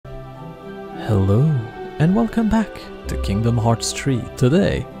Hello, and welcome back to Kingdom Hearts 3.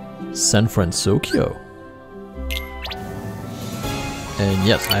 Today, San Francisco. And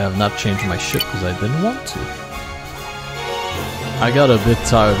yes, I have not changed my ship because I didn't want to. I got a bit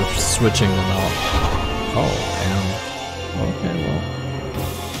tired of switching them out. Oh, and... okay, well...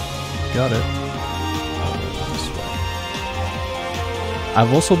 got it. This way.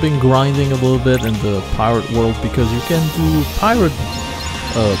 I've also been grinding a little bit in the pirate world because you can do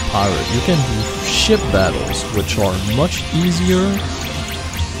you can do ship battles, which are much easier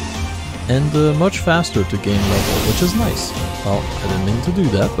and much faster to gain level, which is nice. Well, I didn't mean to do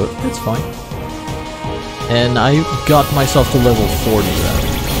that, but it's fine. And I got myself to level 40 then,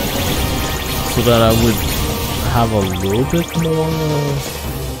 so that I would have a little bit more,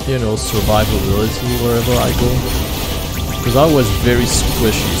 you know, survivability wherever I go. Because I was very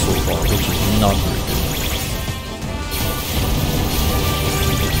squishy so far, which is not very good.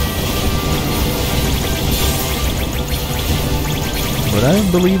 But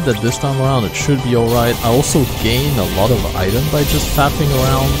I believe that this time around it should be alright. I also gained a lot of items by just fapping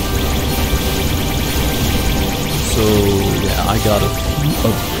around. So yeah, I got a few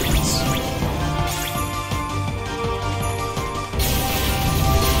upgrades.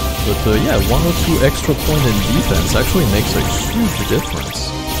 But yeah, 1 or 2 extra points in defense actually makes a huge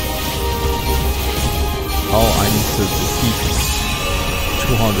difference. Oh, I need to defeat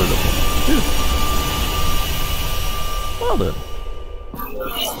 200 of them. Good. Well then.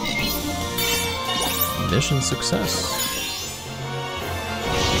 Mission success.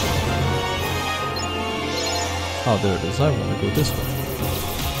 Oh, there it is. I want to go this way.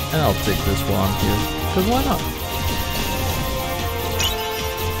 And I'll take this while I'm here. Because why not?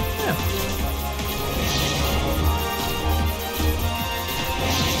 Yeah.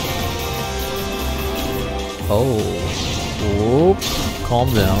 Oh. Whoop. Calm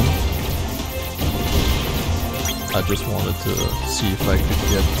down. I just wanted to see if I could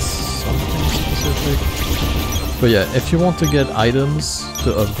get something specific. But yeah, if you want to get items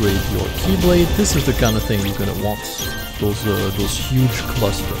to upgrade your Keyblade, this is the kind of thing you're gonna want. Those huge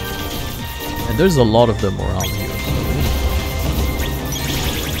clusters. And there's a lot of them around here.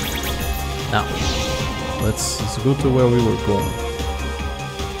 Now, let's go to where we were going.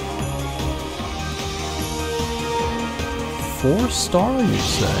 4-star, you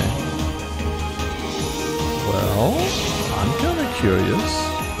say? Well, I'm kinda curious.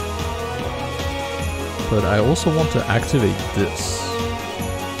 But I also want to activate this.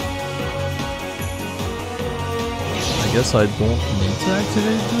 I guess I don't need to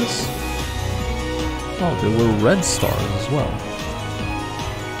activate this. Oh, there were red stars as well.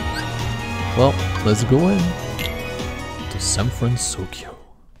 Well, let's go in to San Francisco.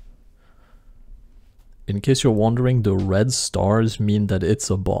 In case you're wondering, the red stars mean that it's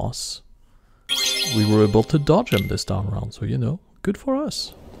a boss. We were able to dodge him this time around, so you know, good for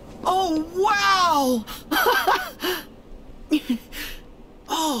us. Oh, wow!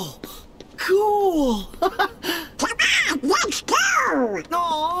 Oh, cool! Come on, let's go!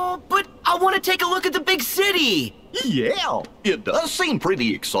 Oh, but I want to take a look at the big city! Yeah, it does seem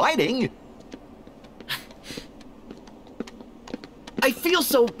pretty exciting. I feel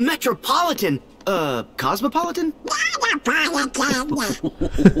so metropolitan. Cosmopolitan? Metropolitan!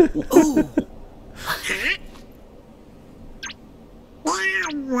 Ooh. Huh? Now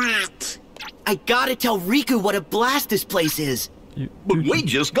what? I gotta tell Riku what a blast this place is. But we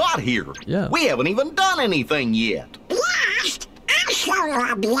just got here. Yeah. We haven't even done anything yet. Blast? I'll show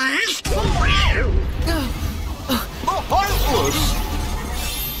you a blast! The Heartless!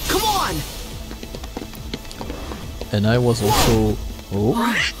 Come on! And I was also... oh,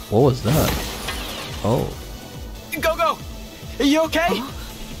 what was that? Oh. Go, go! Are you okay? Huh?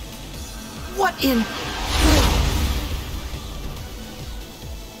 What in...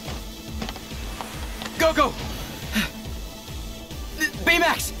 Go, go!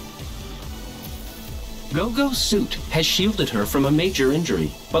 Baymax! Go-Go's suit has shielded her from a major injury,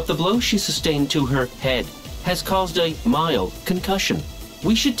 but the blow she sustained to her head has caused a mild concussion.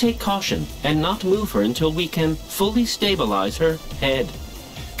 We should take caution and not move her until we can fully stabilize her head.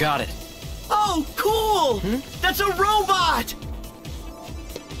 Got it. Oh, cool! Hmm? That's a robot!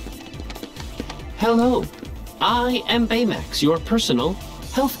 Hello, I am Baymax, your personal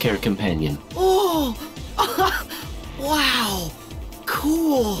healthcare companion. Oh! Wow!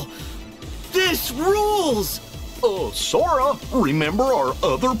 Cool! This rules! Sora, remember our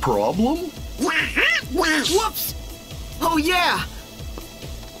other problem? Whoops! Oh, yeah!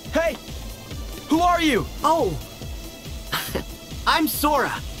 Hey! Who are you? Oh! I'm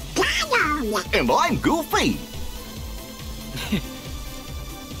Sora. And I'm Goofy.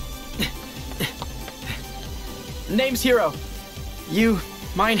 name's Hero. You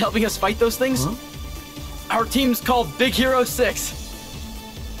mind helping us fight those things? Huh? Our team's called Big Hero 6.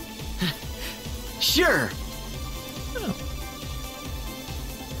 Sure.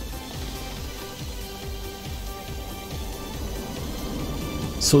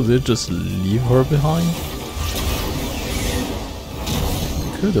 So they just leave her behind?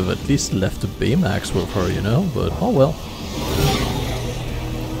 Could have at least left the Baymax with her, you know, but oh well.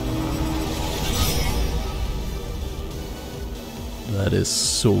 That is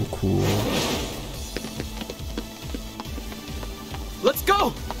so cool. Let's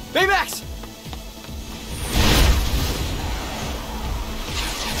go! Baymax!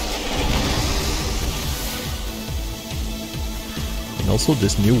 And also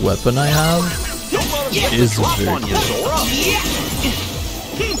this new weapon I have is very cool.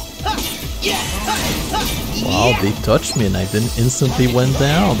 Wow, they touched me and I then instantly went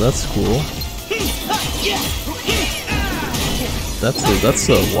down. That's cool. That's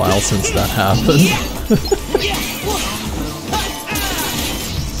a while since that happened.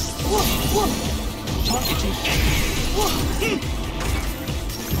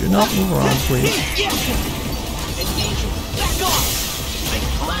 Could you not move around, please?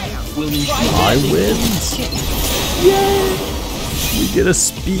 I win! Yay! We get a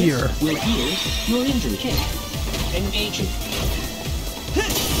spear. We'll heal your injury. Engaging.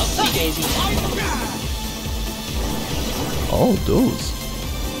 Upsy daisy. Oh, those.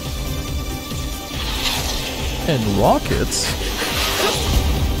 And rockets.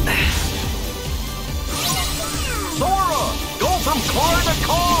 Sora, go from car to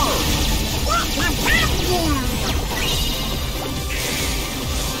car.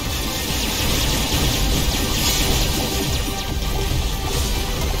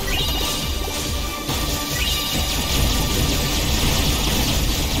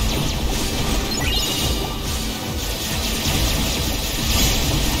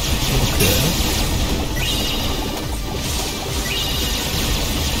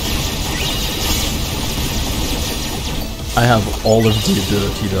 I have all of the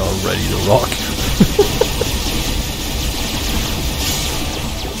ability that are ready to rock.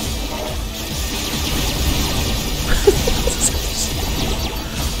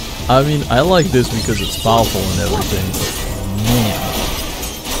 I mean, I like this because it's powerful and everything. Man.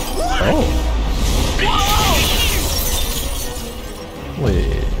 Oh.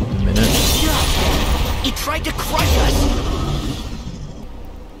 Wait a minute. He tried to crush us!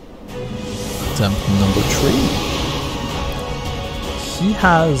 Attempt number 3. He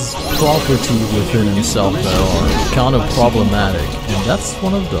has property within himself that are kind of problematic, and that's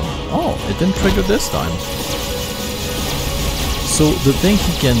one of them. Oh, it didn't trigger this time. So the thing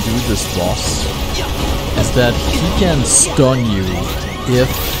he can do, this boss, is that he can stun you if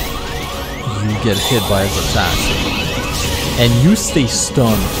you get hit by his attack. And you stay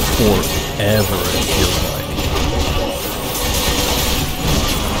stunned forever, it feels like.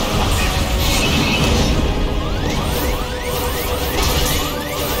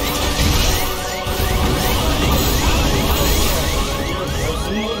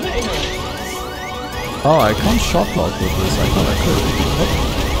 Oh, I can't shot block with this. I thought I could. Oh.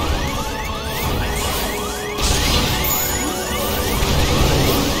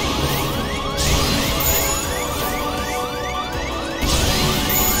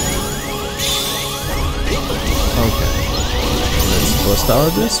 Okay. Let's bust out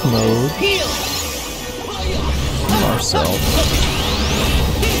of this mode. Heal ourselves.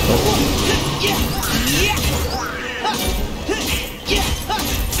 Oh.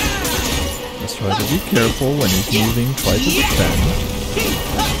 Try to be careful when he's moving, try to defend.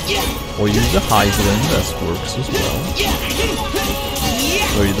 Or use the Hydrant, that works as well.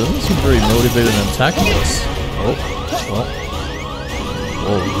 Though he doesn't seem very motivated in attacking us. Oh, well.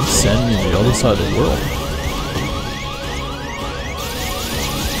 Whoa, he sent me to the other side of the world.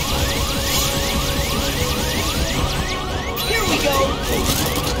 Here we go!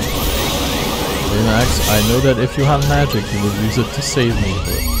 Hey Max, I know that if you have magic, you will use it to save me,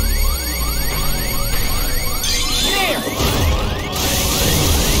 but...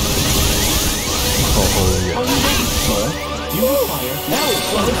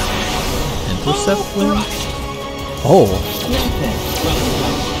 Intercept wing? Oh!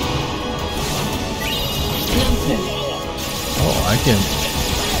 Oh, I can...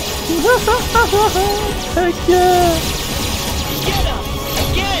 Heck yeah! Get up!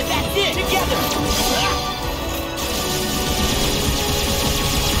 Again! That's it! Together!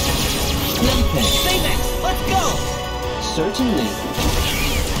 Say next! Let's go! Certainly.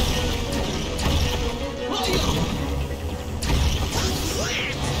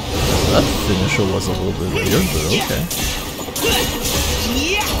 That finisher was a little bit weird, but okay.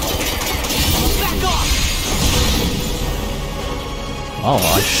 Back off! Wow,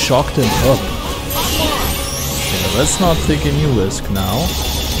 I shocked him up. Okay, let's not take any risk now.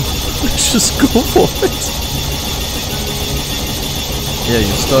 Let's just go for it. Yeah,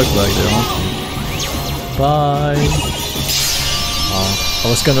 you're stuck back there, aren't you? Bye. I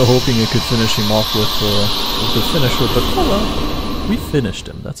was kind of hoping I could finish him off with the finisher, but oh well. We finished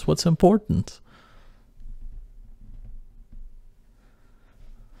him, that's what's important.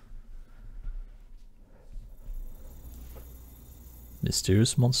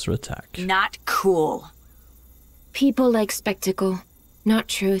 Mysterious monster attack. Not cool. People like spectacle, not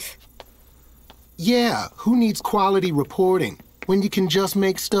truth. Yeah, who needs quality reporting when you can just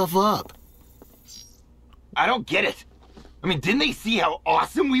make stuff up? I don't get it. I mean, didn't they see how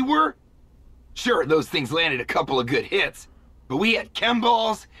awesome we were? Sure, those things landed a couple of good hits, but we had chem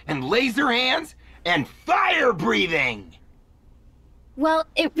balls and laser hands and fire breathing! Well,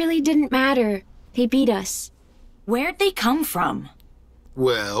 it really didn't matter. They beat us. Where'd they come from?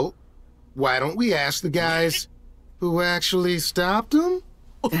 Well, why don't we ask the guys who actually stopped them?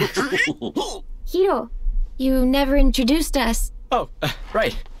 Hiro, you never introduced us. Oh,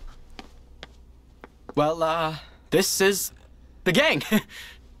 right. Well, this is the gang.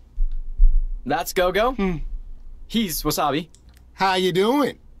 That's Go-Go. He's Wasabi. How you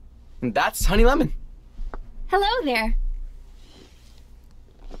doing? And that's Honey Lemon. Hello there.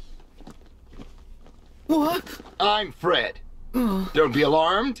 What? I'm Fred. Don't be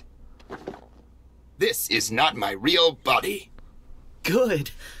alarmed. This is not my real body.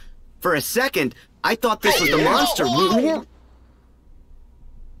 Good. For a second, I thought this was the monster.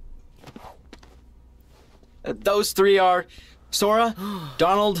 Those three are Sora,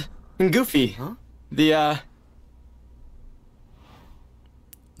 Donald, and Goofy. Huh?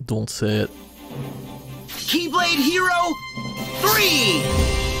 Don't say it. Keyblade Hero 3!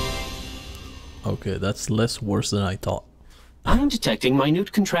 Okay, that's less worse than I thought. I'm detecting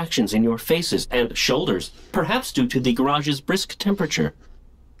minute contractions in your faces and shoulders, perhaps due to the garage's brisk temperature.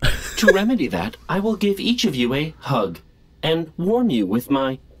 To remedy that, I will give each of you a hug and warm you with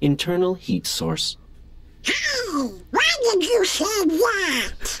my internal heat source. Hey, why did you say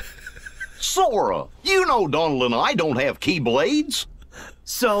that? Sora, you know Donald and I don't have keyblades.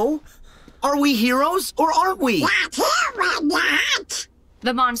 So, are we heroes or aren't we? Not here, we're not.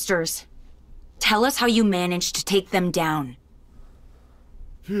 The monsters. Tell us how you managed to take them down.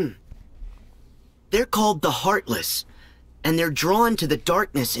 They're called the heartless, and they're drawn to the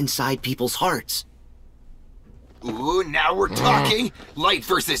darkness inside people's hearts. Ooh, now we're talking. Light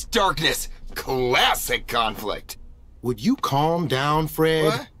versus darkness. Classic conflict. Would you calm down, Fred?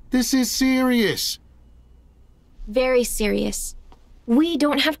 What? This is serious. Very serious. We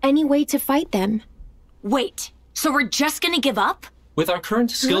don't have any way to fight them. Wait, so we're just gonna give up? With our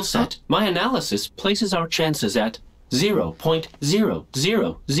current skill set, my analysis places our chances at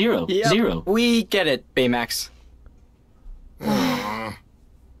 0.0000. We get it, Baymax.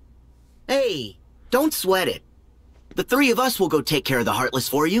 Hey, don't sweat it. The three of us will go take care of the heartless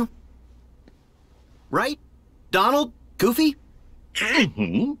for you. Right? Donald? Goofy?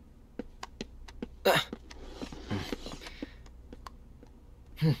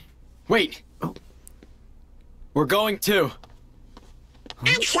 Wait. We're going too.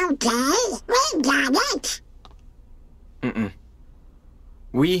 It's okay. We got it.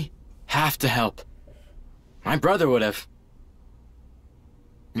 We have to help. My brother would have.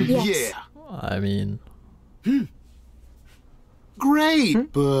 Yes. Yeah. I mean,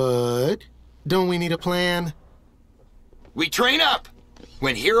 Great, but don't we need a plan? We train up.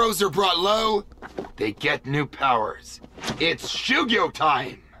 When heroes are brought low, they get new powers. It's Shugyo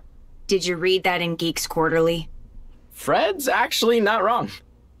time. Did you read that in Geeks Quarterly? Fred's actually not wrong.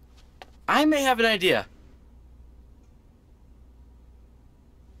 I may have an idea.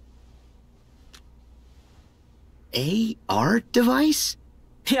 AR device?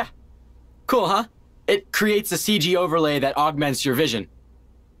 Yeah. Cool, huh? It creates a CG overlay that augments your vision.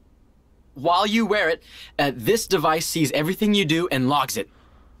 While you wear it, this device sees everything you do and logs it.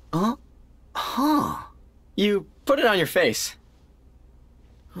 Huh. You put it on your face.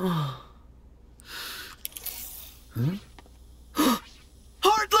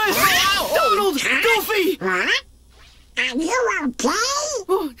 Heartless! Donald! Goofy! What? Are you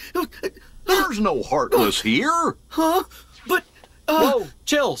okay? There's no heartless here. Huh? But, Whoa,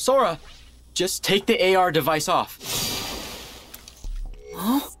 chill, Sora. Just take the AR device off.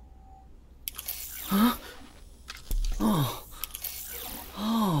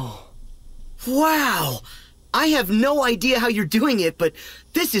 wow! I have no idea how you're doing it, but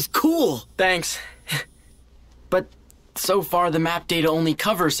this is cool. Thanks. But so far the map data only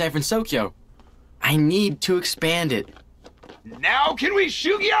covers San Francisco. I need to expand it. Now can we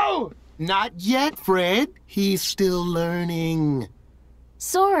Shugyo? Not yet, Fred. He's still learning.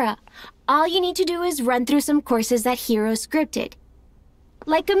 Sora, all you need to do is run through some courses that Hero scripted.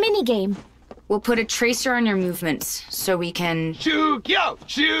 Like a minigame. We'll put a tracer on your movements so we can... Shugyo!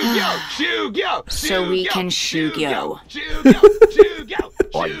 Shugyo! Shugyo! So we can Shugyo.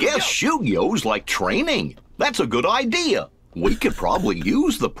 I guess Shugyo's like training. That's a good idea. We could probably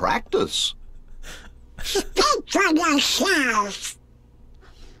use the practice. Speak for yourself.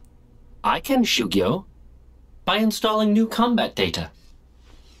 I can Shugyo by installing new combat data.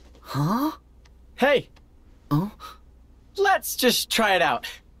 Huh? Hey, Oh? let's just try it out.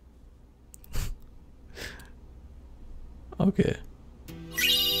 Okay.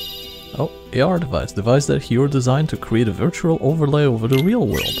 Oh, AR device. Device that Hero designed to create a virtual overlay over the real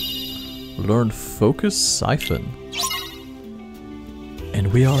world. Learn Focus Siphon.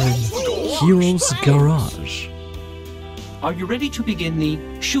 And we are in Hero's garage. Are you ready to begin the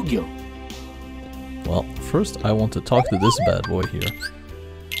Shugyo? Well, first I want to talk to this bad boy here.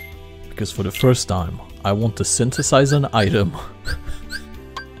 Because for the first time, I want to synthesize an item.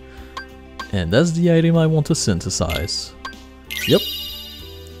 And that's the item I want to synthesize. Yep.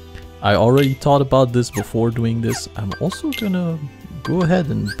 I already thought about this before doing this. I'm also gonna go ahead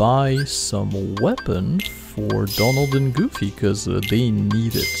and buy some weapon for Donald and Goofy because they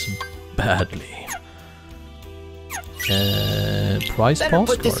need it badly. And price Better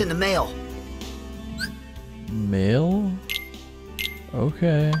postcard. put this in the mail. Mail?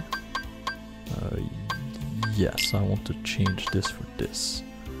 Okay. Yes, I want to change this for this.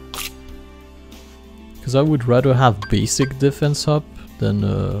 Because I would rather have basic defense up than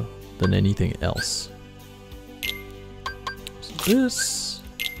anything else. So this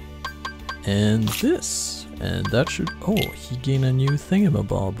and this, and that should. Oh, he gained a new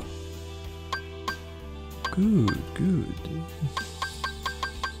thingamabob. Good, good.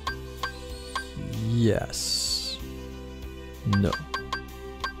 Yes. No.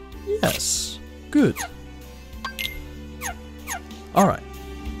 Yes. Good. All right.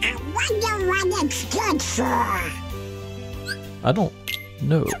 I wonder what it's good for. I don't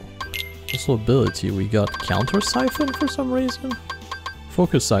know. Also ability, we got Counter Siphon for some reason.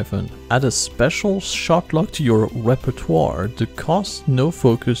 Focus Siphon. Add a special shot lock to your repertoire. To cost no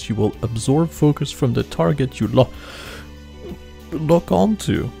focus, you will absorb focus from the target you lock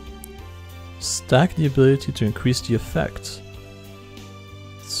onto. Stack the ability to increase the effect.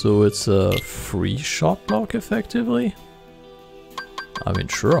 So it's a free shot lock effectively? I mean,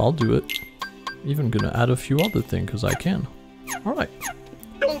 sure, I'll do it. Even gonna add a few other things because I can. Alright.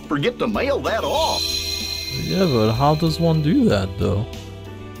 Don't forget to mail that off. Yeah, but how does one do that though?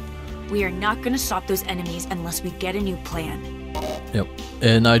 We are not gonna stop those enemies unless we get a new plan. Yep.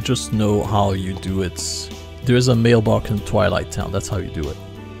 And I just know how you do it. There's a mailbox in Twilight Town. That's how you do it.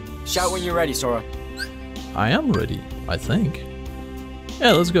 Shout when you're ready, Sora. I am ready, I think.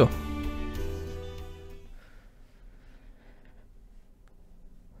 Yeah, let's go.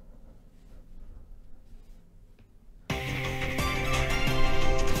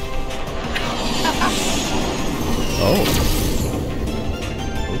 Oh.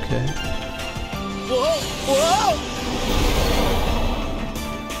 Okay. Whoa! Whoa!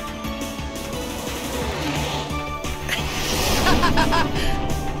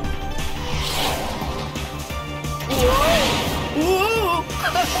 Whoa!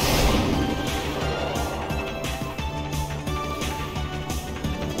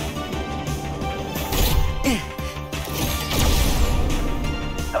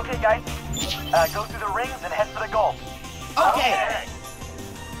 Okay, guys. Go through the rings and head for the goal. Okay.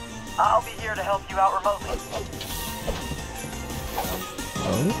 I'll be here to help you out remotely.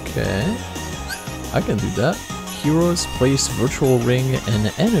 Okay. I can do that. Heroes place virtual ring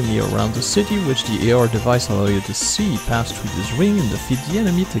and enemy around the city, which the AR device allow you to see. Pass through this ring and defeat the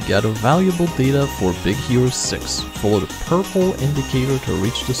enemy to gather valuable data for Big Hero 6. Follow the purple indicator to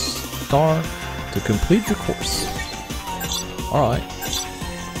reach the star to complete the course. Alright.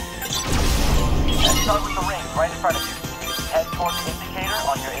 Let's start with the ring right in front of you. Head toward the indicator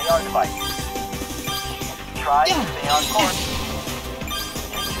on your AR device. Try to stay on course.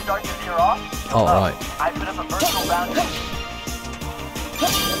 Need to start to veer off? Alright. I put up a virtual boundary.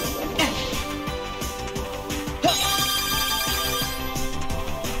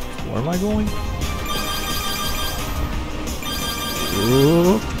 Where am I going?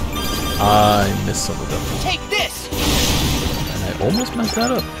 Ooh. I missed some of them. Take this! And I almost messed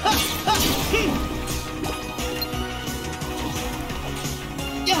that up.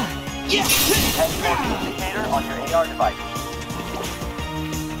 Head toward the indicator on your AR device.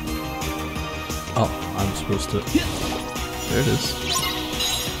 Oh, I'm supposed to... There it is.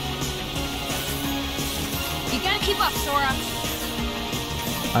 You gotta keep up, Sora.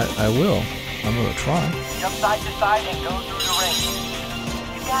 I will. I'm gonna try. Jump side to side and go through the ring.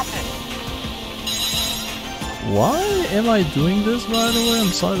 You got this. Why am I doing this right away?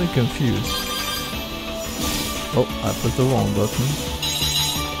 I'm slightly confused. Oh, I put the wrong button.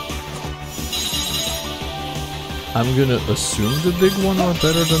 I'm gonna assume the big one are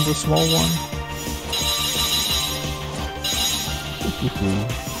better than the small one.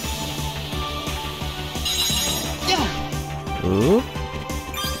 Oh.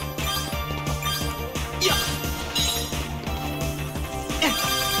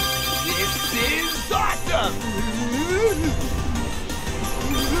 This is awesome!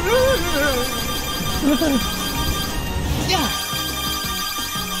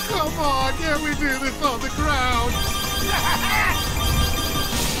 Come on, can we do this on the ground?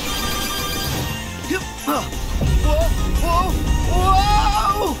 Whoa! Whoa!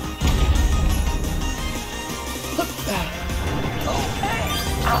 Whoa! Okay,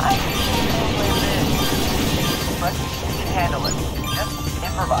 I but you can handle it. Just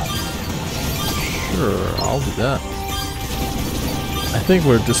improvise. Sure, I'll do that. I think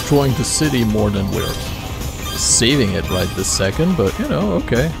we're destroying the city more than we're saving it right this second, but you know,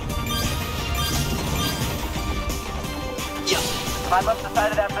 okay. Climb up the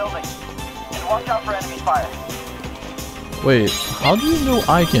side of that building. And watch out for enemy fire. Wait, how do you know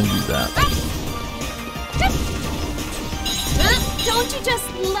I can do that? Don't you just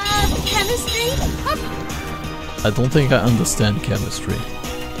love chemistry? I don't think I understand chemistry.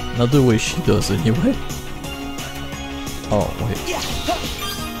 Not the way she does anyway. Oh, wait.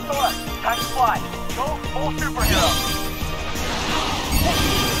 Sora, time to fly. Go full superhero.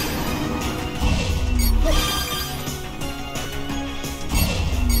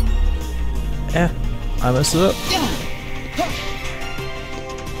 I messed it up. Okay.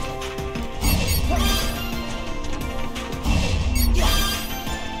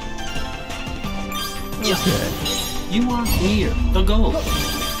 You are near the goal.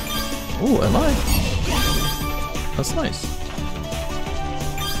 Oh, am I? That's nice.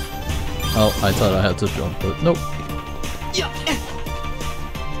 Oh, I thought I had to jump, but nope.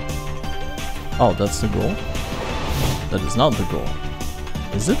 Oh, that's the goal? That is not the goal.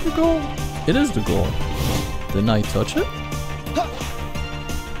 Is it the goal? It is the goal. Didn't I touch it?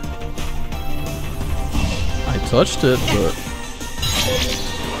 I touched it, but...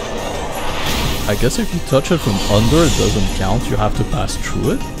 I guess if you touch it from under, it doesn't count. You have to pass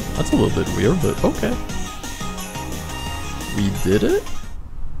through it. That's a little bit weird, but okay. We did it?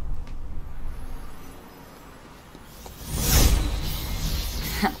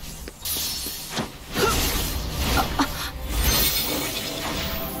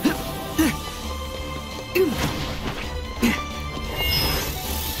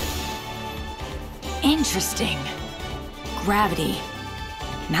 Interesting. Gravity.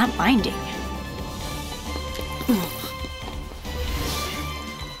 Not binding.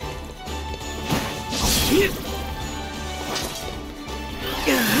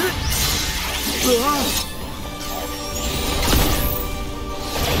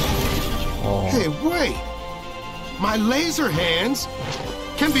 Oh. Hey, wait! My laser hands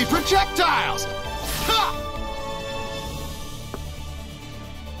can be projectiles! Ha!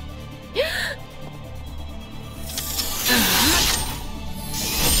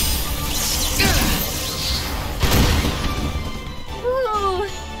 Ooh.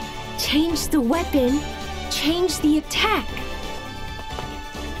 Change the weapon, change the attack.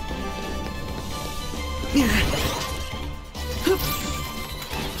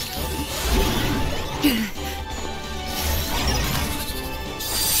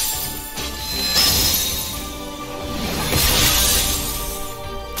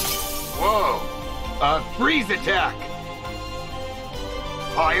 Whoa! A freeze attack!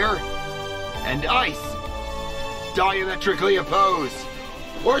 Fire and ice diametrically opposed.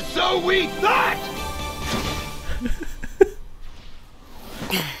 Or so we thought!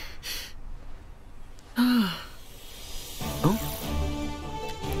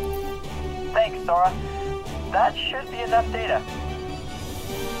 Thanks, Sora. That should be enough data.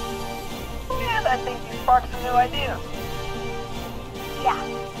 And I think you sparked some new ideas. Yeah,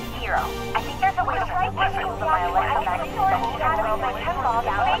 Hero. I think there's a way to break this from my electromagnetic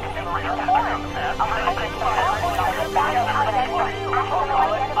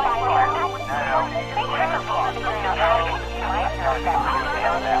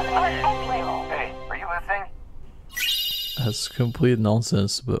Hey, are you listening? That's complete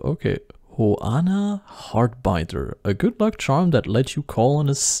nonsense, but okay. Hoana Heartbinder, a good luck charm that lets you call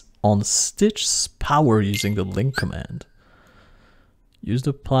on Stitch's power using the link command. Use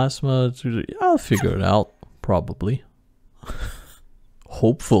the plasma to the... I'll figure it out, probably.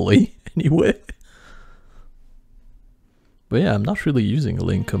 Hopefully, anyway. But yeah, I'm not really using a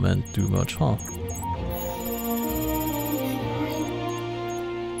link command too much, huh?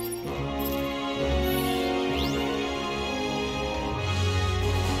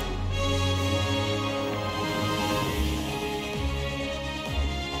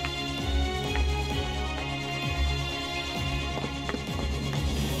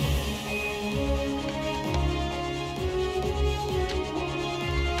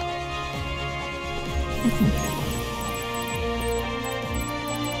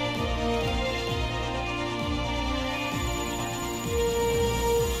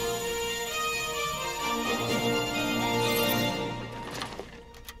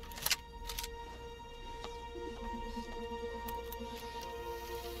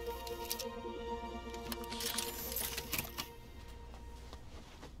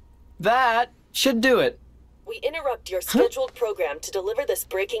 That should do it. We interrupt your scheduled program to deliver this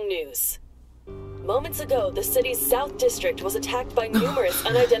breaking news. Moments ago, the city's South District was attacked by numerous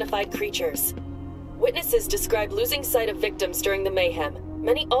unidentified creatures. Witnesses described losing sight of victims during the mayhem.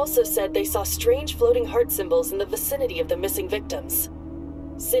 Many also said they saw strange floating heart symbols in the vicinity of the missing victims.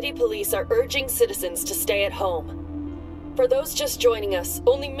 City police are urging citizens to stay at home. For those just joining us,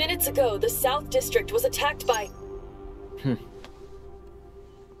 only minutes ago, the South District was attacked by...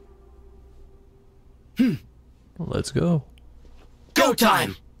 Let's go. Go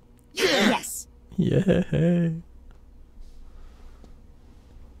time! Yes! Yay!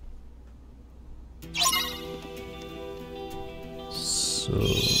 So,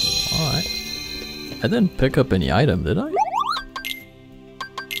 alright. I didn't pick up any item, did I?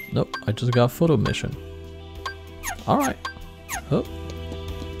 Nope, I just got a photo mission. Alright. Oh.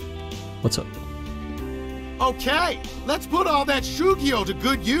 What's up? Okay, let's put all that Shugyo to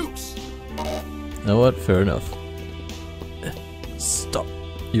good use. You know what? Fair enough. Stop.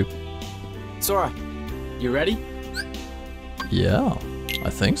 You. Sora, you ready? Yeah, I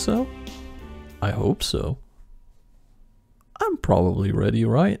think so. I hope so. I'm probably ready,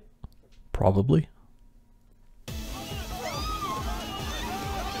 right? Probably.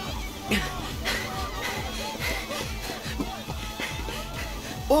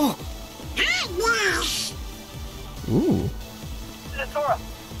 Oh! Ooh. Sora,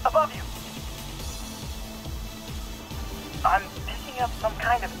 above you. I'm picking up some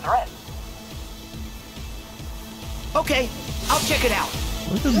kind of threat. Okay, I'll check it out.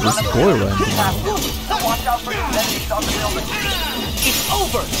 Look at this boy right now. Watch out for your enemies on the building. It's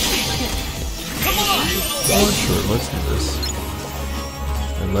over! Come on! Oh, sure, let's do this.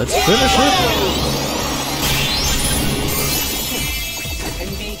 And let's finish it!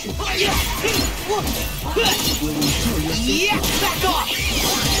 Yeah, back off!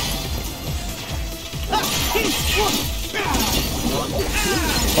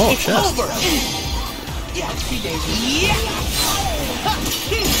 Oh, it's chest. over! Yeah!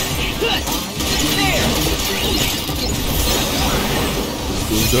 There!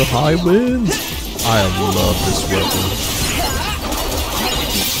 Through the high winds! I love this weapon.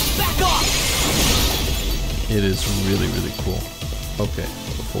 Back off! It is really, really cool. Okay,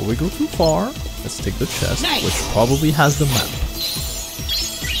 before we go too far, let's take the chest, which probably has the map.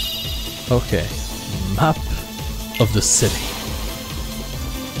 Okay, map of the city.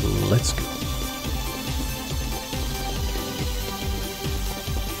 Let's go.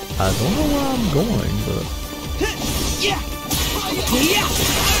 I don't know where I'm going, but... Yeah!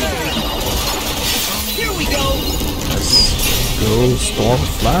 Here we go! Let's go, Storm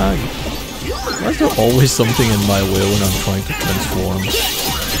Flag! Why is there always something in my way when I'm trying to transform?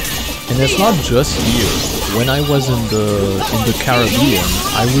 And it's not just here. When I was in the Caribbean,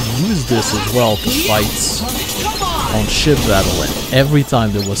 I would use this as well to fight on ship battle, and every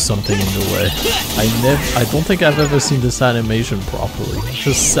time there was something in the way. I don't think I've ever seen this animation properly. It's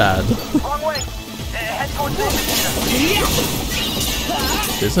just sad. Wrong way. Head towards the indicator.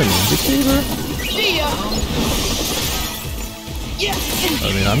 There's an indicator? See ya!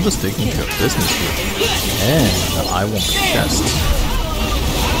 I mean, I'm just taking care of business here. And I want the chest.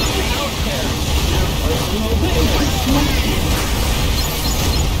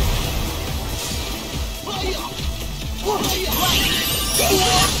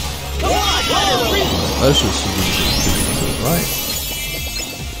 Let's just use it, right?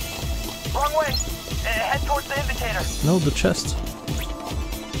 Wrong way. Head towards the indicator. No, the chest.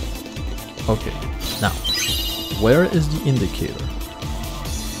 Okay, now, where is the indicator?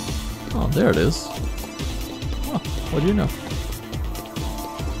 Oh, there it is. Oh, what do you know?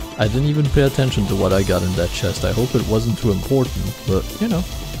 I didn't even pay attention to what I got in that chest. I hope it wasn't too important, but you know.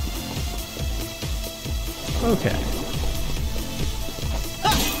 Okay.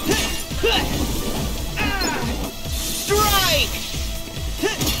 Strike!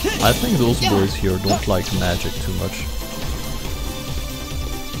 I think those boys here don't like magic too much.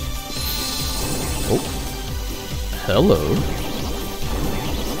 Oh. Hello.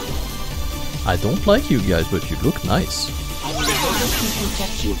 I don't like you guys, but you look nice.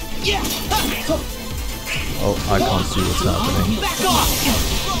 Oh, I can't see what's happening.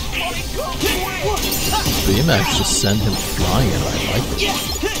 Baymax just sent him flying and I like it.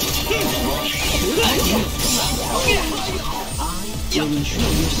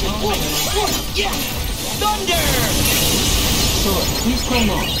 Thunder! Please come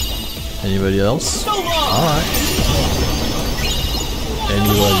on. Anybody else? Alright.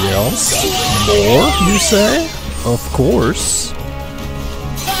 Anybody else? More, you say? Of course.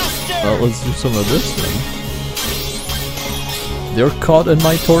 Well, let's do some of this then. They're caught in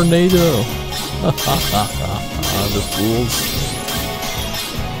my tornado. The fools.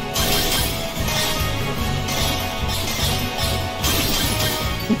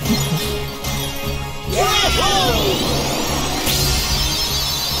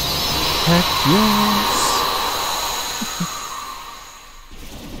 Heck yes.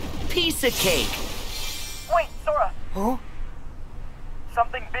 Piece of cake. Wait, Sora. Huh?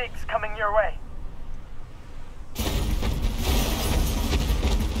 Something big's coming your way.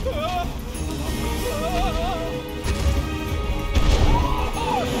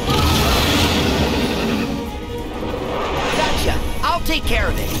 Gotcha. I'll take care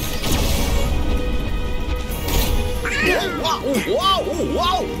of it.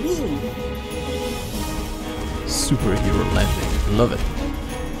 Wow. Superhero landing. Love it.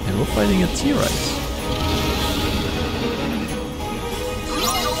 And we're fighting a T-Rex.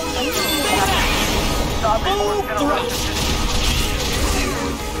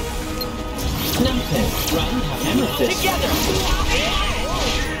 Together.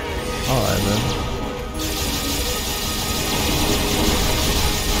 Alright then.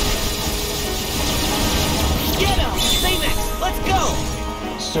 Get him! Baymax, let's go!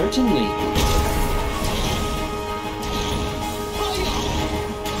 Certainly.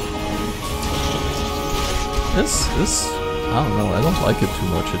 This, I don't know, I don't like it too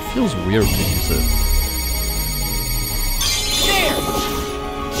much. It feels weird to use it. There!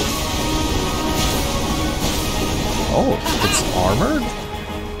 Oh, it's armored?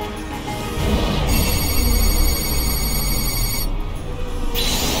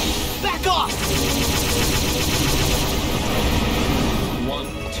 Back off! 1,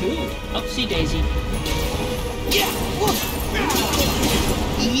 2. Upsy daisy. Yeah!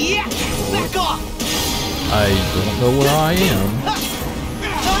 Yeah! Back off! I don't know where I am.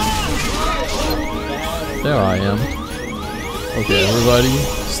 There I am. Okay, everybody,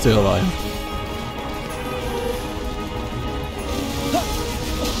 stay alive.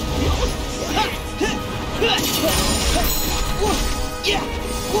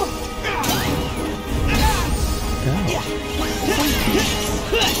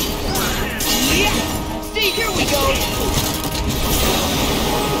 See, here we go!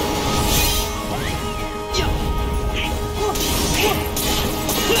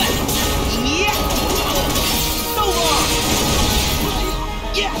 So long!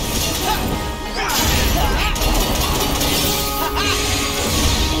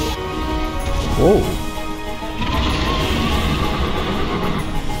 Whoa.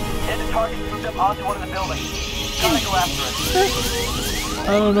 Hit the target, move them onto one of the buildings. Gotta go after it.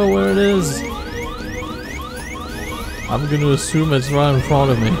 I don't know where it is. I'm gonna assume it's right in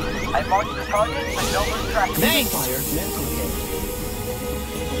front of me. I marked the target, but don't lose track. Thanks!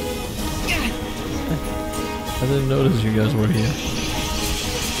 I didn't notice you guys were here.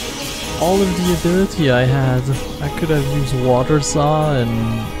 All of the ability I had, I could have used water saw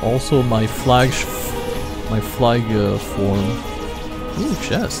and also my flag form. Ooh,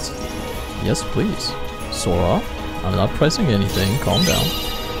 chest. Yes, please. Sora, I'm not pressing anything. Calm down.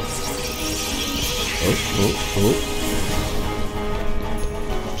 Oh.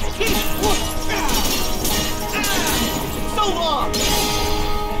 So long!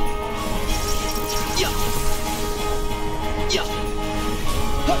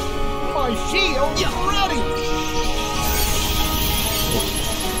 My shield ready!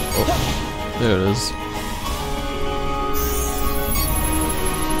 Oh, there it is.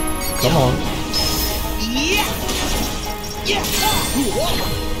 Come on.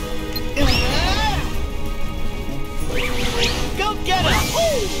 Get him!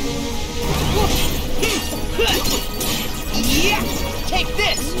 Yeah! Take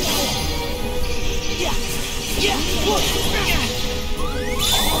this!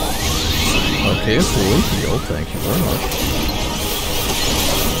 Okay, cool. Yo, thank you very much.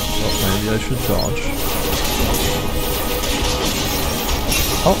 Oh, maybe I should dodge.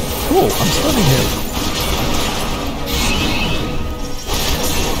 Oh, cool. I'm stunning him.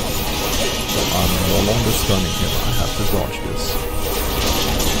 So I'm no longer stunning him. I have to dodge this.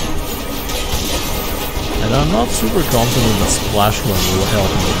 And I'm not super confident that Splash Run will help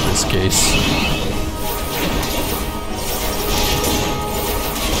me in this case.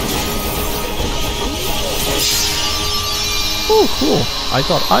 Oh, cool. I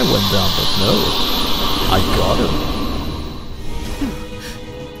thought I went down, but no. I got him.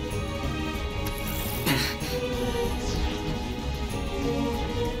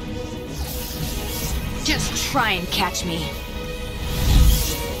 Just try and catch me.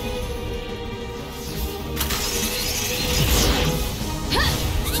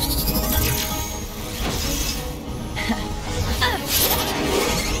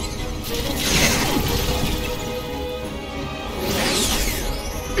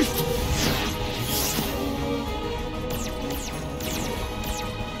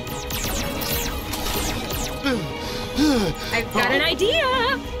 I've got an idea!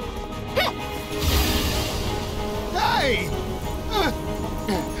 Hey!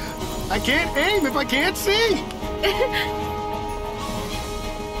 I can't aim if I can't see!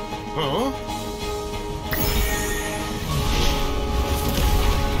 Huh?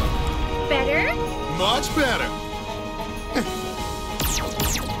 Better? Much better!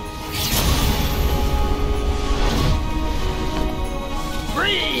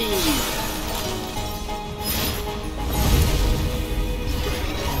 Freeze!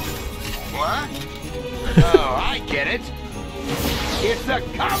 What? Oh, I get it. It's a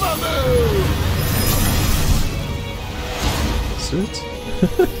combo move! Suit?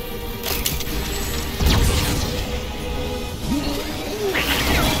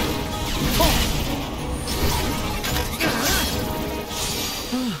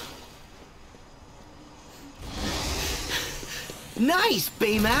 Nice,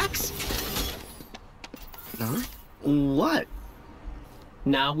 Baymax! Huh? What?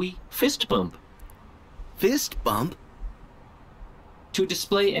 Now we fist bump. Fist bump? To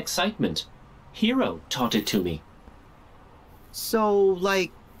display excitement. Hero taught it to me. So,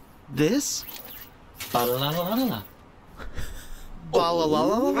 like, this? Ba-la-la-la-la-la.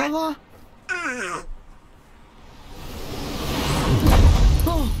 Ba-la-la-la-la-la?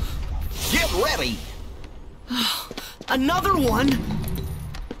 Get ready! Another one?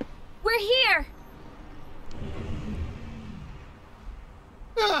 We're here!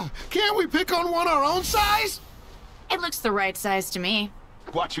 Can't we pick on one our own size? It looks the right size to me.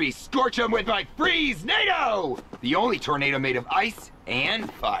 Watch me scorch them with my freeze-nado! The only tornado made of ice and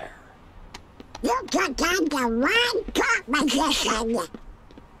fire. You took on the wrong competition.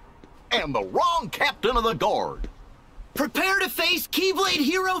 And the wrong captain of the guard. Prepare to face Keyblade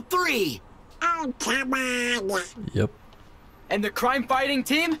Hero 3! Oh, come on. Yep. And the crime-fighting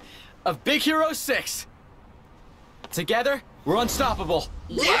team of Big Hero 6. Together, we're unstoppable.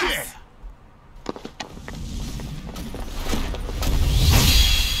 Yes!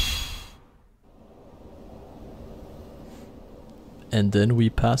 And then we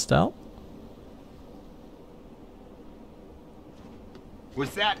passed out? Was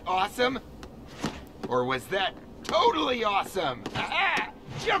that awesome? Or was that totally awesome? Aha!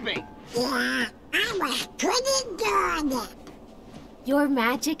 Jumping! Yeah, I was pretty good. Your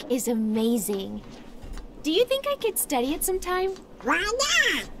magic is amazing. Do you think I could study it sometime? Why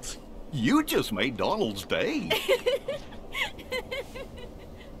not? You just made Donald's day.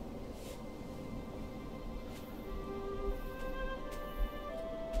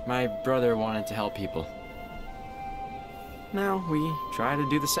 My brother wanted to help people. Now we try to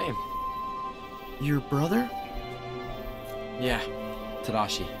do the same. Your brother? Yeah,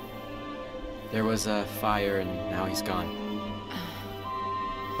 Tadashi. There was a fire and now he's gone.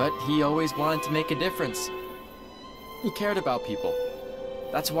 But he always wanted to make a difference. He cared about people.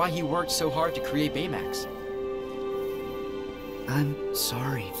 That's why he worked so hard to create Baymax. I'm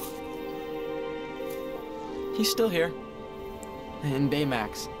sorry. He's still here. In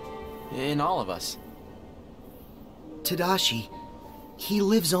Baymax. In all of us. Tadashi, he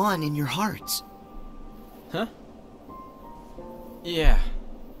lives on in your hearts. Huh? Yeah.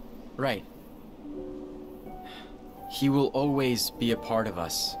 Right. He will always be a part of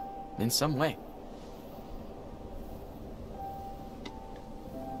us. In some way.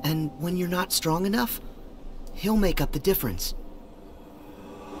 And when you're not strong enough, he'll make up the difference.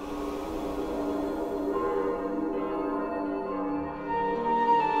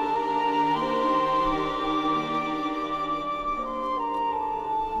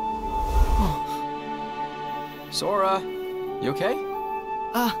 Sora, you okay?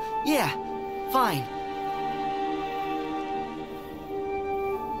 Yeah, fine.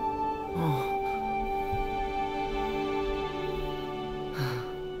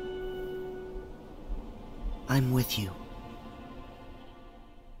 I'm with you.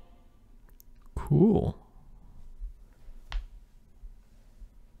 Cool.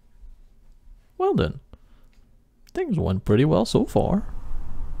 Well then, things went pretty well so far.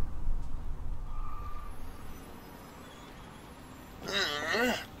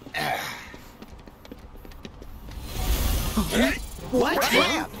 What?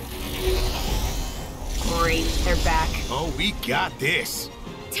 Great, they're back. Oh, we got this.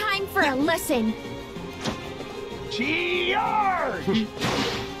 Time for a lesson. Cheers!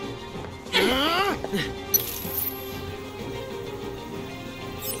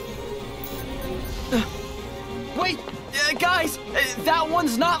 Wait! Guys! That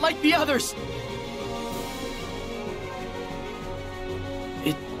one's not like the others!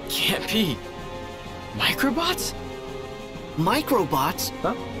 It can't be. Microbots? Microbots?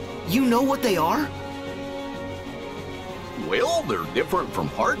 Huh? You know what they are? Well, they're different from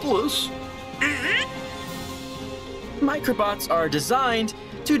heartless. Microbots are designed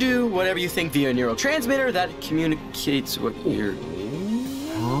to do whatever you think via a neurotransmitter that communicates what you're...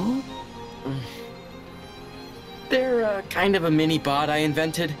 Huh? They're kind of a mini bot I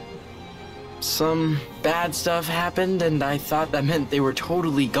invented. Some bad stuff happened and I thought that meant they were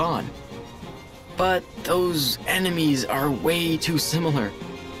totally gone. But those enemies are way too similar.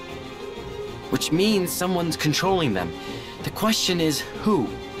 Which means someone's controlling them. The question is, who?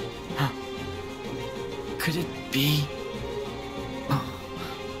 Could it be...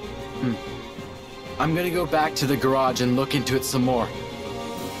 I'm gonna go back to the garage and look into it some more.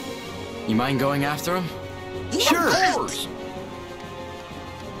 You mind going after him? Sure. Of course.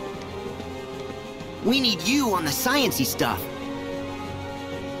 We need you on the sciencey stuff.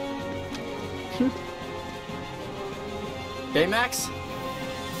 Okay, Max?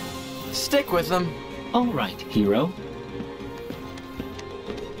 Stick with them. All right, hero.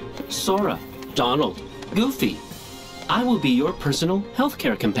 Sora, Donald, Goofy, I will be your personal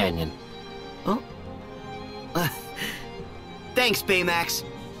healthcare companion. Oh? Thanks, Baymax.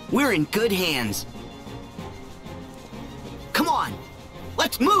 We're in good hands. Come on,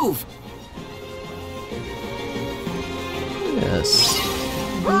 let's move! Yes.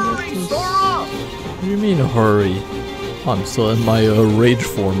 Hurry, Sora! What do you mean hurry? I'm still in my rage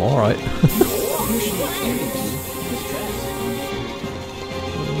form, alright. Okay.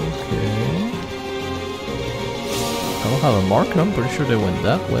 I don't have a marker, I'm pretty sure they went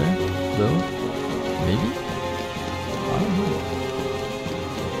that way, though. Maybe? I don't know.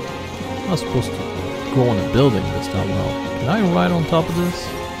 I'm not supposed to go on a building this time now. Can I ride on top of this?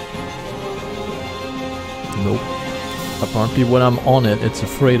 Nope. Apparently when I'm on it, it's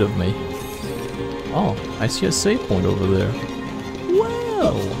afraid of me. Oh, I see a save point over there.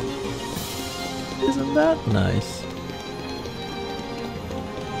 Well, isn't that nice?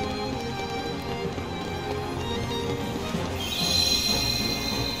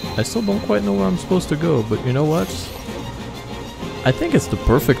 I still don't quite know where I'm supposed to go, but you know what? I think it's the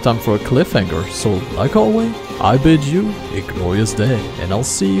perfect time for a cliffhanger, so like always, I bid you a glorious day, and I'll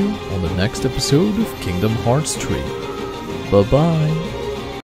see you on the next episode of Kingdom Hearts 3. Bye bye.